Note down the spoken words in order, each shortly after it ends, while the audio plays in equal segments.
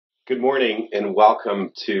Good morning and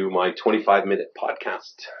welcome to my 25-minute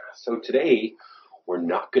podcast. So today we're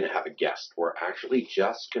not going to have a guest. We're actually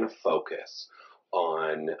just going to focus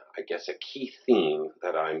on, a key theme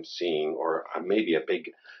that I'm seeing, or maybe a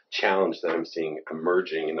big challenge that I'm seeing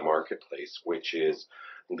emerging in the marketplace, which is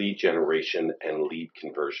lead generation and lead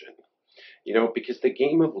conversion. Because the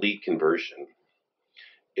game of lead conversion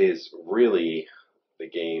is really the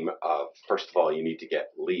game of, first of all, you need to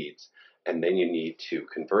get leads and then you need to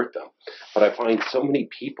convert them. But I find so many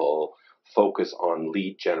people focus on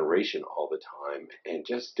lead generation all the time and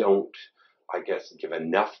just don't, give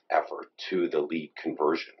enough effort to the lead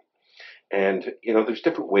conversion. And, there's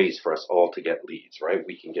different ways for us all to get leads, right?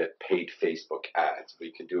 We can get paid Facebook ads.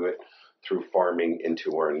 We could do it through farming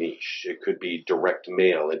into our niche. It could be direct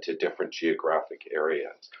mail into different geographic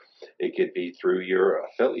areas. It could be through your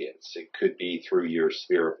affiliates. It could be through your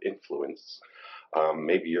sphere of influence.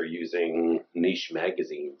 Maybe you're using niche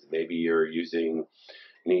magazines. Maybe you're using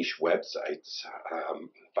niche websites.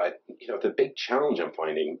 But the big challenge I'm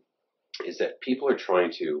finding is that people are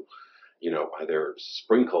trying to, either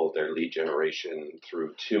sprinkle their lead generation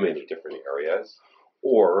through too many different areas,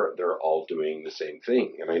 or they're all doing the same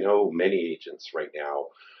thing. And I know many agents right now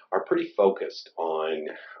are pretty focused on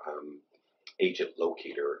agent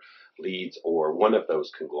locator leads or one of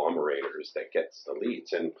those conglomerators that gets the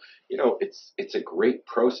leads. And it's a great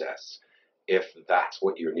process if that's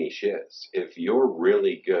what your niche is. If you're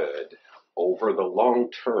really good over the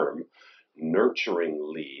long term nurturing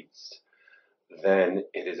leads, then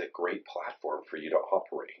it is a great platform for you to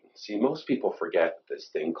operate. See, most people forget this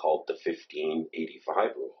thing called the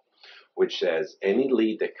 15-85 rule, which says any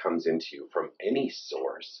lead that comes into you from any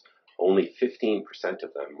source, only 15%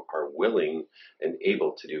 of them are willing and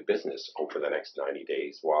able to do business over the next 90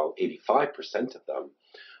 days, while 85% of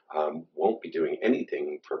them won't be doing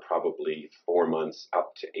anything for probably 4 months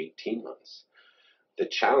up to 18 months. The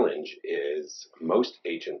challenge is most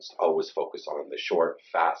agents always focus on the short,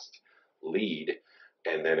 fast lead,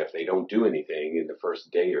 and then if they don't do anything in the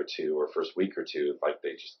first day or two or first week or two,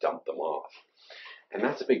 they just dump them off. And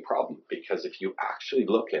that's a big problem, because if you actually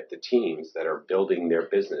look at the teams that are building their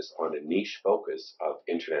business on a niche focus of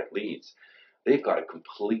internet leads, they've got a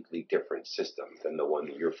completely different system than the one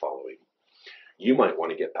that you're following. You might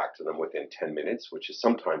want to get back to them within 10 minutes, which is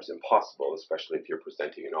sometimes impossible, especially if you're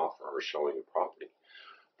presenting an offer or showing a property.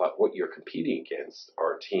 But what you're competing against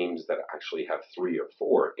are teams that actually have 3 or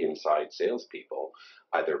 4 inside salespeople,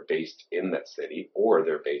 either based in that city or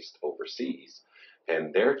they're based overseas.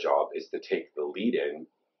 And their job is to take the lead in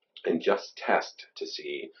and just test to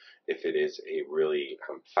see if it is a really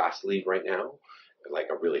fast lead right now, like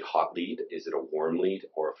a really hot lead. Is it a warm lead,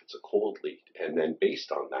 or if it's a cold lead? And then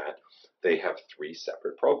based on that, they have 3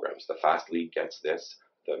 separate programs. The fast lead gets this,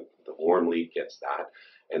 the warm lead gets that,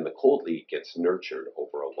 and the cold lead gets nurtured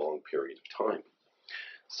over a long period of time.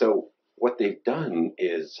 So what they've done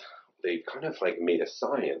is they've kind of made a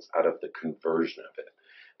science out of the conversion of it.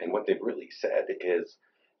 And what they've really said is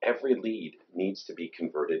every lead needs to be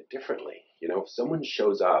converted differently. If someone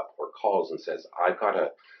shows up or calls and says, I've got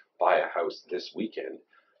to buy a house this weekend,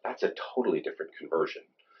 that's a totally different conversion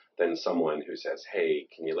than someone who says, hey,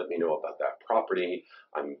 can you let me know about that property?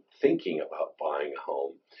 I'm thinking about buying a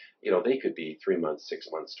home. They could be 3 months, 6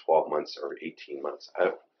 months, 12 months, or 18 months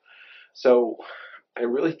out. So I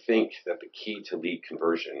really think that the key to lead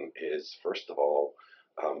conversion is, first of all,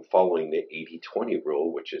 following the 80-20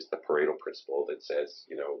 rule, which is the Pareto principle that says,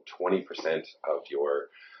 20% of your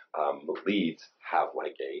leads have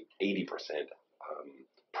a 80%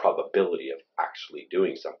 probability of actually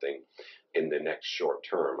doing something in the next short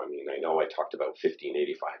term. I know I talked about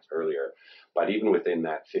 15-85 earlier, but even within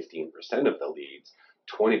that 15% of the leads,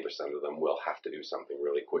 20% of them will have to do something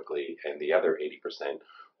really quickly, and the other 80%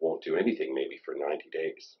 won't do anything maybe for 90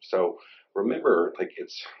 days. So remember,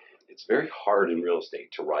 it's very hard in real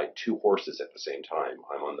estate to ride 2 horses at the same time.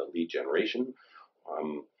 I'm on the lead generation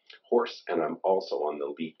horse, and I'm also on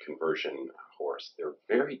the lead conversion horse. They're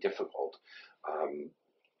very difficult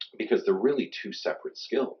because they're really 2 separate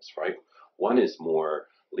skills, right? One is more,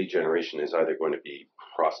 lead generation is either going to be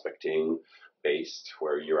prospecting based,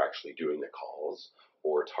 where you're actually doing the calls,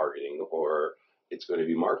 or targeting, or it's going to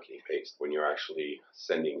be marketing based, when you're actually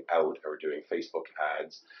sending out or doing Facebook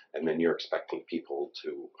ads, and then you're expecting people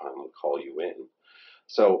to call you in.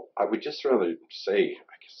 So I would just rather say,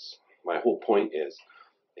 my whole point is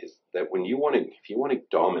that if you want to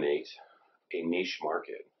dominate a niche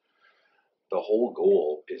market, the whole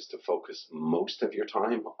goal is to focus most of your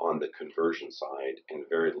time on the conversion side and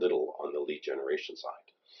very little on the lead generation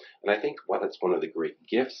side. And I think that's one of the great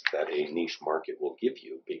gifts that a niche market will give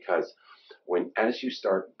you, because as you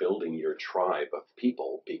start building your tribe of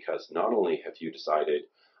people, because not only have you decided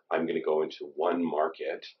I'm going to go into one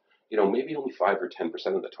market, maybe only 5 or 10%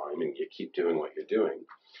 of the time, and you keep doing what you're doing.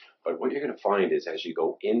 But what you're going to find is as you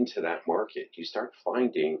go into that market, you start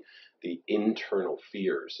finding the internal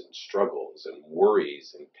fears and struggles and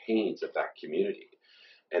worries and pains of that community.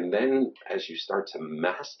 And then as you start to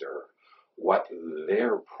master what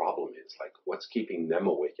their problem is, like what's keeping them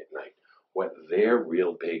awake at night, what their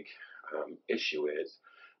real big issue is,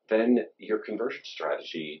 then your conversion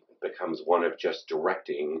strategy becomes one of just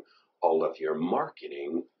directing all of your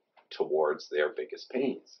marketing towards their biggest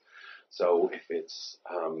pains. So if it's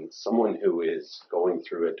someone who is going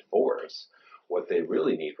through a divorce, what they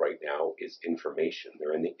really need right now is information.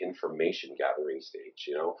 They're in the information gathering stage.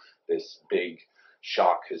 This big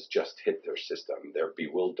shock has just hit their system. They're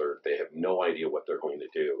bewildered. They have no idea what they're going to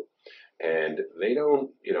do. And they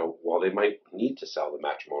don't, while they might need to sell the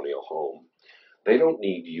matrimonial home, they don't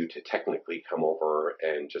need you to technically come over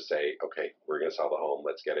and just say, okay, we're going to sell the home.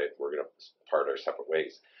 Let's get it. We're going to part our separate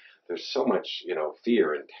ways. There's so much,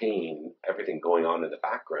 fear and pain, everything going on in the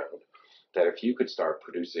background, that if you could start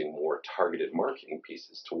producing more targeted marketing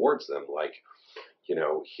pieces towards them, like,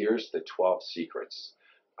 here's the 12 secrets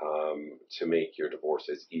to make your divorce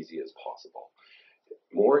as easy as possible.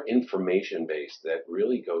 More information based that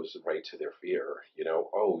really goes right to their fear.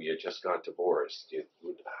 Oh, you just got divorced.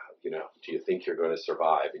 Do you think you're going to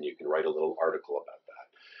survive? And you can write a little article about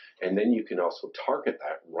that. And then you can also target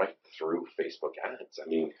that right through Facebook ads. I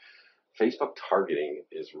mean, Facebook targeting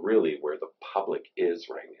is really where the public is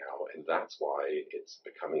right now, and that's why it's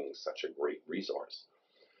becoming such a great resource.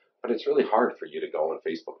 But it's really hard for you to go on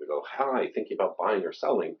Facebook and go, hi, thinking about buying or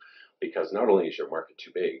selling, because not only is your market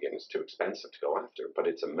too big and it's too expensive to go after, but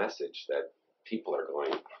it's a message that people are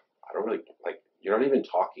going, I don't really, you're not even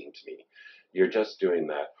talking to me. You're just doing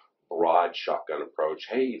that broad shotgun approach.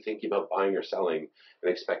 Hey, you thinking about buying or selling,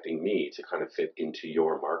 and expecting me to kind of fit into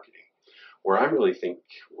your marketing. Where I really think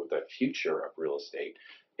the future of real estate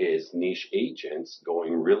is niche agents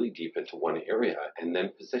going really deep into one area and then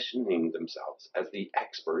positioning themselves as the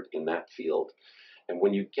expert in that field. And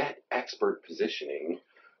when you get expert positioning,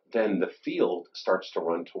 then the field starts to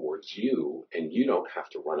run towards you, and you don't have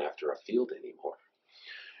to run after a field anymore.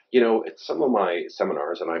 At some of my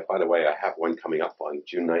seminars, and by the way, I have one coming up on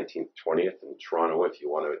June 19th, 20th in Toronto if you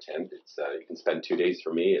want to attend. It's you can spend 2 days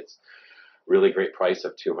for me. It's really great price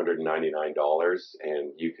of $299,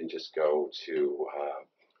 and you can just go to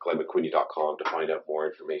glennmcqueeney.com to find out more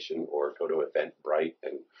information, or go to Eventbrite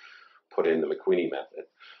and put in the McQueenie method.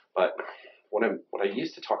 But what I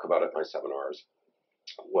used to talk about at my seminars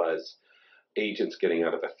was agents getting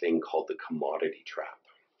out of a thing called the commodity trap.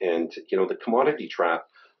 And the commodity trap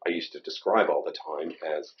I used to describe all the time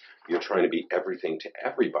as you're trying to be everything to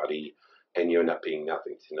everybody, and you end up being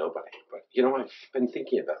nothing to nobody. But, I've been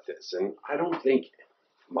thinking about this, and I don't think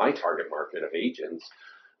my target market of agents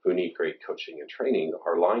who need great coaching and training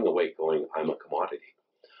are lying awake going, I'm a commodity.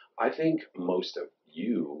 I think most of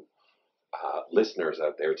you listeners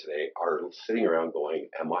out there today are sitting around going,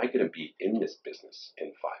 am I going to be in this business in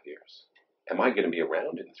 5 years? Am I going to be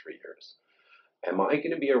around in 3 years? Am I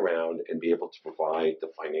going to be around and be able to provide the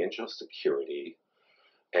financial security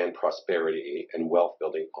and prosperity and wealth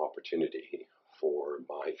building opportunity for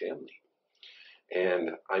my family?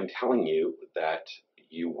 And I'm telling you that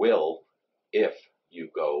you will, if you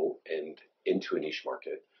go into a niche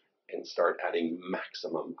market and start adding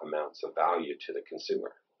maximum amounts of value to the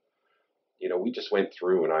consumer. We just went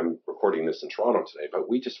through, and I'm recording this in Toronto today, but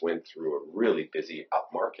we just went through a really busy up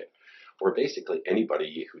market where basically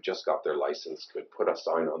anybody who just got their license could put a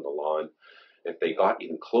sign on the lawn. If they got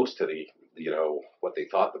even close to the, what they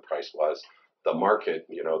thought the price was, the market,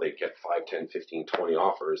 they'd get 5, 10, 15, 20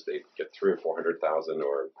 offers. They'd get 300,000 or 400,000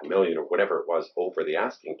 or a million or whatever it was over the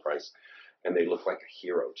asking price, and they look like a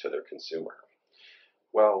hero to their consumer.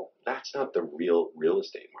 Well, that's not the real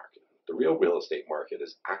estate market. The real estate market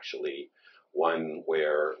is actually one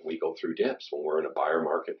where we go through dips when we're in a buyer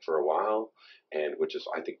market for a while, and which is,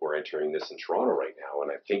 I think we're entering this in Toronto right now,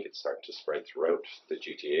 and I think it's starting to spread throughout the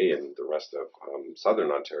GTA and the rest of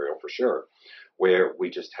Southern Ontario for sure, where we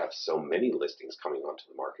just have so many listings coming onto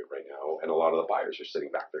the market right now, and a lot of the buyers are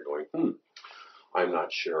sitting back there going, I'm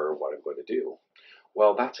not sure what I'm going to do.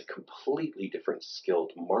 Well, that's a completely different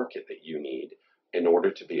skilled market that you need in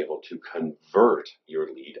order to be able to convert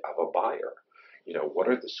your lead of a buyer. What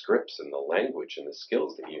are the scripts and the language and the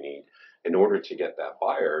skills that you need in order to get that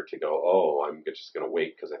buyer to go, oh, I'm just going to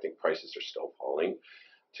wait because I think prices are still falling,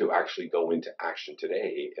 to actually go into action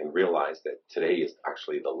today and realize that today is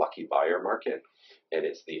actually the lucky buyer market and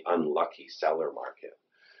it's the unlucky seller market.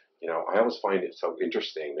 I always find it so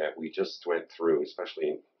interesting that we just went through,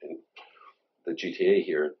 especially in the GTA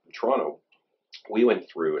here in Toronto, we went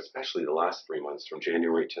through, especially the last 3 months from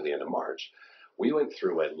January to the end of March, we went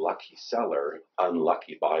through a lucky seller,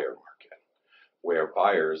 unlucky buyer market, where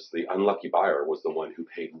the unlucky buyer was the one who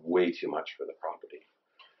paid way too much for the property.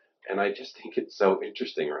 And I just think it's so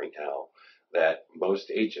interesting right now that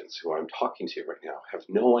most agents who I'm talking to right now have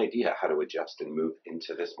no idea how to adjust and move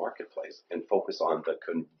into this marketplace and focus on the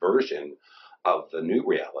conversion of the new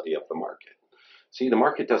reality of the market. See, the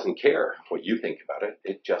market doesn't care what you think about it.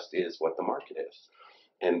 It just is what the market is.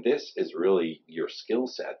 And this is really your skill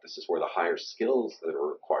set. This is where the higher skills that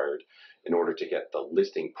are required in order to get the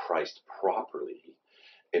listing priced properly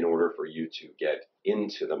in order for you to get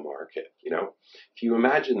into the market. If you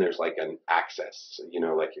imagine there's like an axis,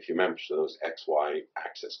 like if you remember those XY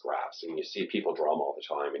axis graphs, and you see people draw them all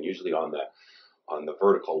the time, and usually on the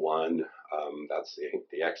vertical one, that's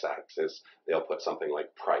the x-axis, they'll put something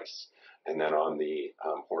like price, and then on the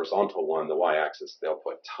horizontal one, the y-axis, they'll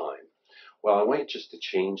put time. Well, I want just to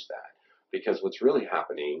change that, because what's really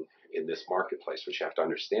happening in this marketplace, which you have to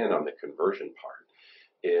understand on the conversion part,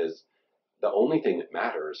 is the only thing that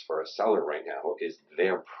matters for a seller right now is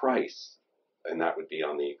their price, and that would be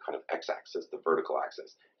on the kind of x-axis, the vertical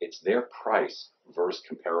axis. It's their price versus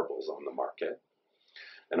comparables on the market.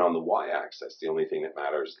 And on the y-axis, the only thing that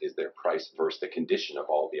matters is their price versus the condition of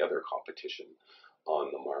all the other competition on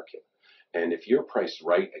the market. And if you're priced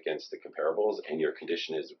right against the comparables and your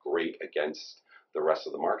condition is great against the rest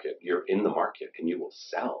of the market, you're in the market and you will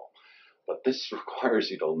sell. But this requires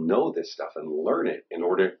you to know this stuff and learn it in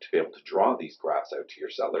order to be able to draw these graphs out to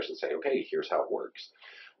your sellers and say, okay, here's how it works.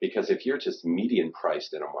 Because if you're just median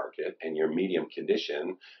priced in a market and you're medium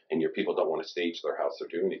condition and your people don't want to stage their house or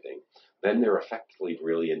do anything, then they're effectively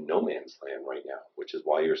really in no man's land right now, which is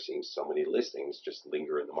why you're seeing so many listings just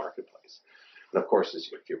linger in the marketplace. And of course,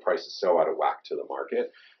 if your price is so out of whack to the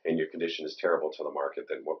market and your condition is terrible to the market,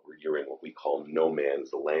 then you're in what we call no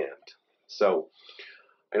man's land. So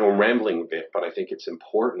I know I'm rambling a bit, but I think it's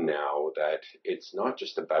important now that it's not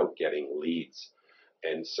just about getting leads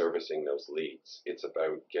and servicing those leads. It's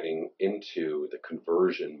about getting into the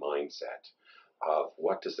conversion mindset of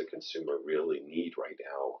what does the consumer really need right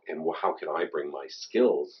now, and how can I bring my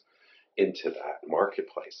skills into that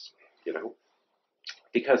marketplace,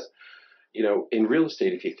 Because, in real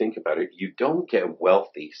estate, if you think about it, you don't get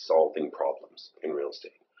wealthy solving problems in real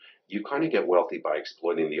estate. You kind of get wealthy by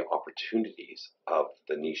exploiting the opportunities of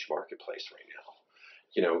the niche marketplace right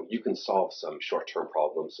now. You can solve some short-term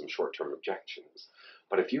problems, some short-term objections,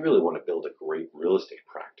 but if you really want to build a great real estate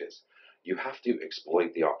practice, you have to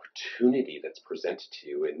exploit the opportunity that's presented to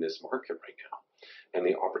you in this market right now. And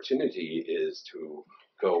the opportunity is to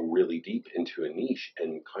go really deep into a niche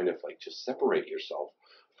and kind of like just separate yourself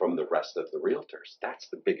from the rest of the realtors. That's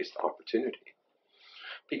the biggest opportunity.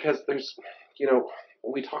 Because there's,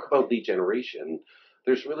 when we talk about lead generation,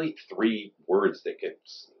 there's really three words that get,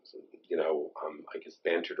 I guess,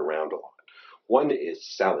 bantered around a lot. One is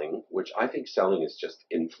selling, which I think selling is just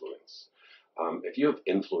influence. If you have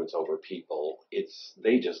influence over people,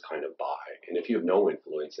 they just kind of buy. And if you have no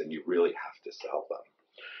influence, then you really have to sell them.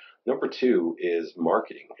 Number two is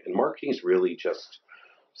marketing. And marketing is really just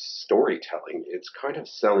storytelling. It's kind of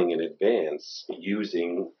selling in advance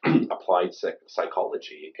using applied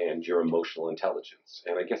psychology and your emotional intelligence.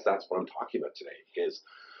 And I guess that's what I'm talking about today, is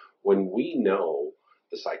when we know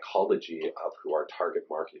the psychology of who our target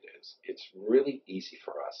market is, it's really easy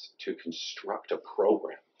for us to construct a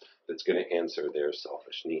program that's going to answer their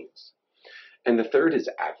selfish needs. And the third is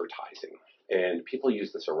advertising. And people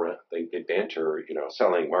use this around, they banter,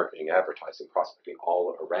 selling, marketing, advertising, prospecting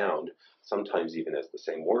all around, sometimes even as the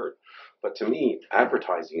same word. But to me,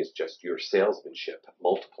 advertising is just your salesmanship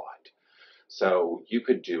multiplied. So you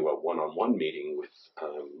could do a one-on-one meeting with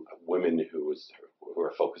women who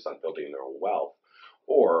are focused on building their own wealth,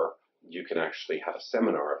 or you can actually have a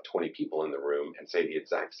seminar of 20 people in the room and say the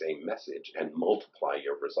exact same message and multiply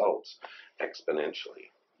your results exponentially.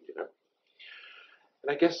 And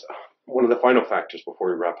I guess one of the final factors before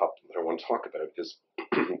we wrap up that I want to talk about is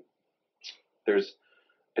there's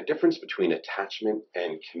a difference between attachment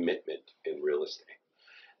and commitment in real estate.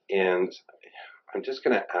 And I'm just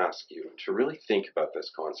going to ask you to really think about this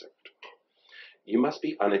concept. You must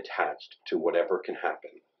be unattached to whatever can happen.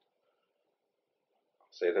 I'll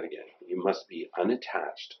say that again. You must be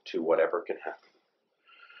unattached to whatever can happen.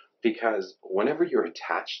 Because whenever you're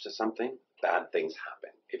attached to something, bad things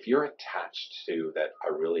happen. If you're attached to that,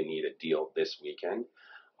 I really need a deal this weekend,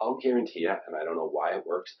 I'll guarantee you, and I don't know why it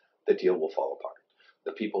works, the deal will fall apart.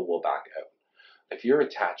 The people will back out. if you're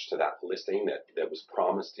attached to that listing that was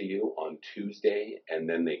promised to you on Tuesday, and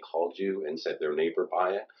then they called you and said their neighbor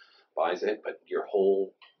buys it, but your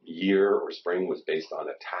whole year or spring was based on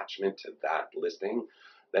attachment to that listing,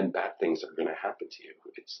 then bad things are going to happen to you.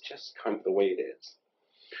 It's just kind of the way it is.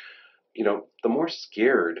 The more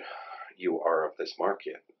scared you are of this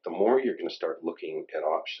market, the more you're going to start looking at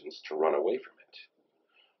options to run away from it.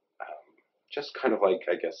 Just kind of like,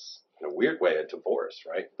 I guess, in a weird way, a divorce,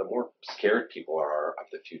 right? The more scared people are of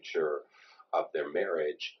the future of their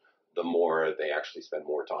marriage, the more they actually spend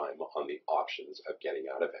more time on the options of getting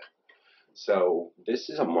out of it. So this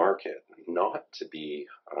is a market not to be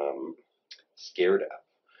scared of.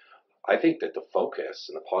 I think that the focus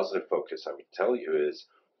and the positive focus I would tell you is,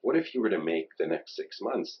 what if you were to make the next 6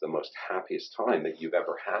 months the most happiest time that you've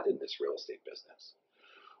ever had in this real estate business?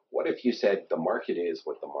 What if you said the market is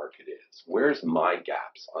what the market is? Where's my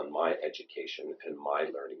gaps on my education and my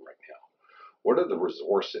learning right now? What are the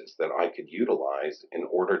resources that I could utilize in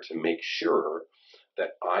order to make sure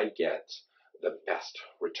that I get the best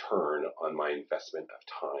return on my investment of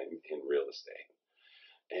time in real estate?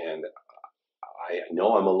 And I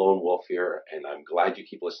know I'm a lone wolf here, and I'm glad you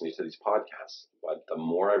keep listening to these podcasts, but the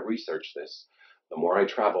more I research this, the more I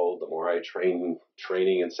travel, the more I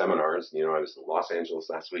training and seminars. I was in Los Angeles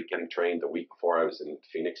last week getting trained. The week before I was in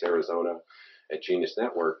Phoenix, Arizona at Genius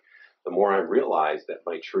Network. The more I realize that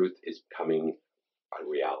my truth is becoming a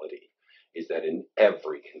reality, is that in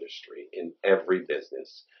every industry, in every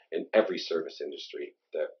business, in every service industry,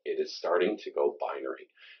 that it is starting to go binary.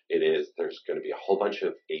 There's going to be a whole bunch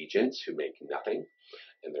of agents who make nothing,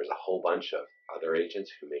 and there's a whole bunch of other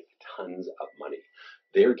agents who make tons of money.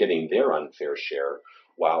 They're getting their unfair share,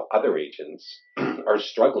 while other agents are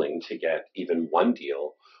struggling to get even one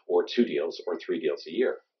deal or two deals or three deals a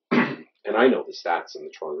year. And I know the stats in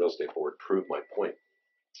the Toronto Real Estate Board prove my point.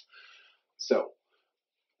 So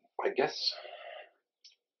I guess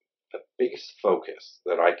the biggest focus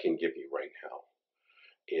that I can give you right now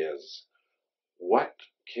is, what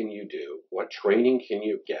can you do? What training can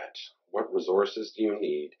you get? What resources do you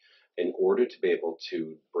need in order to be able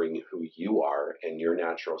to bring who you are and your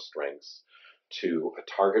natural strengths to a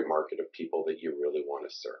target market of people that you really want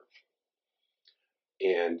to serve?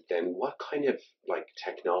 And then what kind of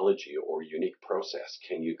technology or unique process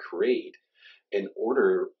can you create in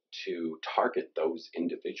order to target those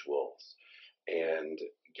individuals and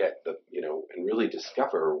get and really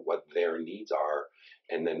discover what their needs are,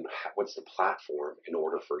 and then what's the platform in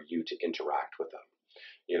order for you to interact with them?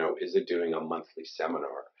 Is it doing a monthly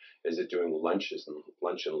seminar? Is it doing lunch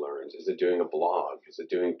and learns? Is it doing a blog? Is it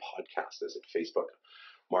doing podcasts? Is it Facebook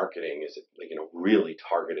marketing? Is it really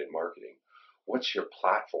targeted marketing? What's your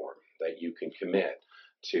platform that you can commit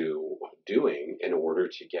to doing in order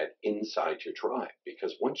to get inside your tribe?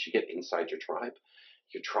 Because once you get inside your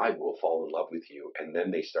tribe will fall in love with you, and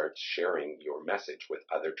then they start sharing your message with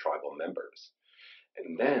other tribal members.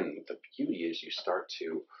 And then the beauty is you start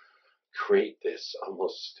to create this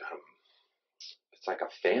almost, it's like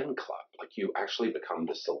a fan club. Like, you actually become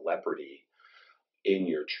the celebrity in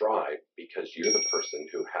your tribe because you're the person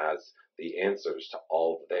who has the answers to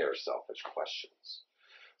all of their selfish questions.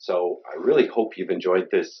 So I really hope you've enjoyed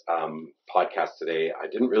this podcast today. I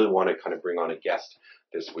didn't really want to kind of bring on a guest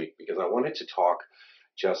this week because I wanted to talk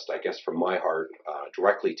just, I guess, from my heart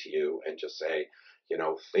directly to you and just say,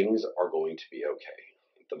 things are going to be okay.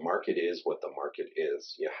 The market is what the market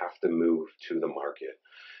is. You have to move to the market.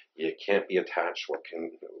 You can't be attached. What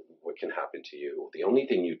can happen to you? The only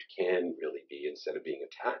thing you can really be, instead of being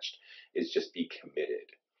attached, is just be committed.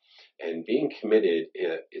 And being committed,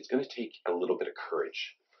 it's going to take a little bit of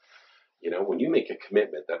courage. When you make a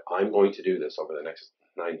commitment that I'm going to do this over the next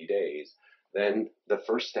 90 days, then the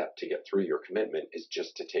first step to get through your commitment is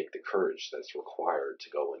just to take the courage that's required to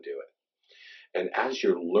go and do it. And as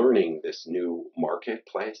you're learning this new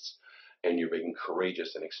marketplace and you're being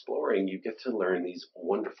courageous and exploring, you get to learn these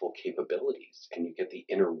wonderful capabilities, and you get the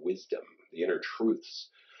inner wisdom, the inner truths,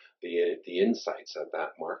 the insights of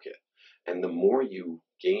that market. And the more you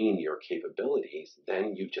gain your capabilities,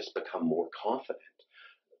 then you just become more confident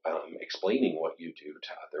explaining what you do to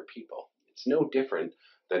other people. It's no different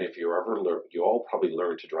than if you all probably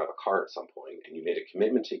learned to drive a car at some point, and you made a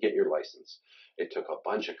commitment to get your license. It took a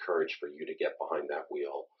bunch of courage for you to get behind that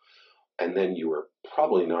wheel. And then you were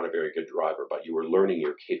probably not a very good driver, but you were learning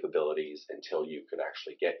your capabilities until you could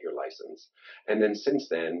actually get your license. And then since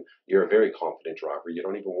then, you're a very confident driver. You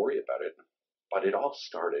don't even worry about it. But it all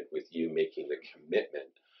started with you making the commitment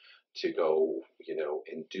to go,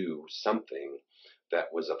 and do something that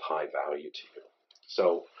was of high value to you.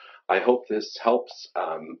 So I hope this helps.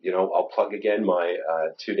 I'll plug again my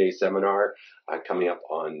 2-day seminar coming up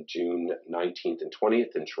on June 19th and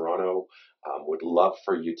 20th in Toronto. Would love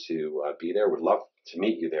for you to be there. Would love to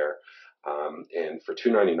meet you there. And for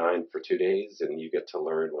 $299 for 2 days, and you get to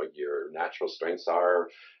learn what your natural strengths are,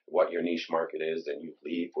 what your niche market is, and you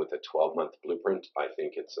leave with a 12-month blueprint. I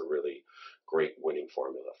think it's a really great winning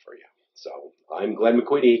formula for you. So I'm Glenn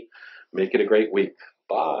McQueenie. Make it a great week.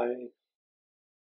 Bye.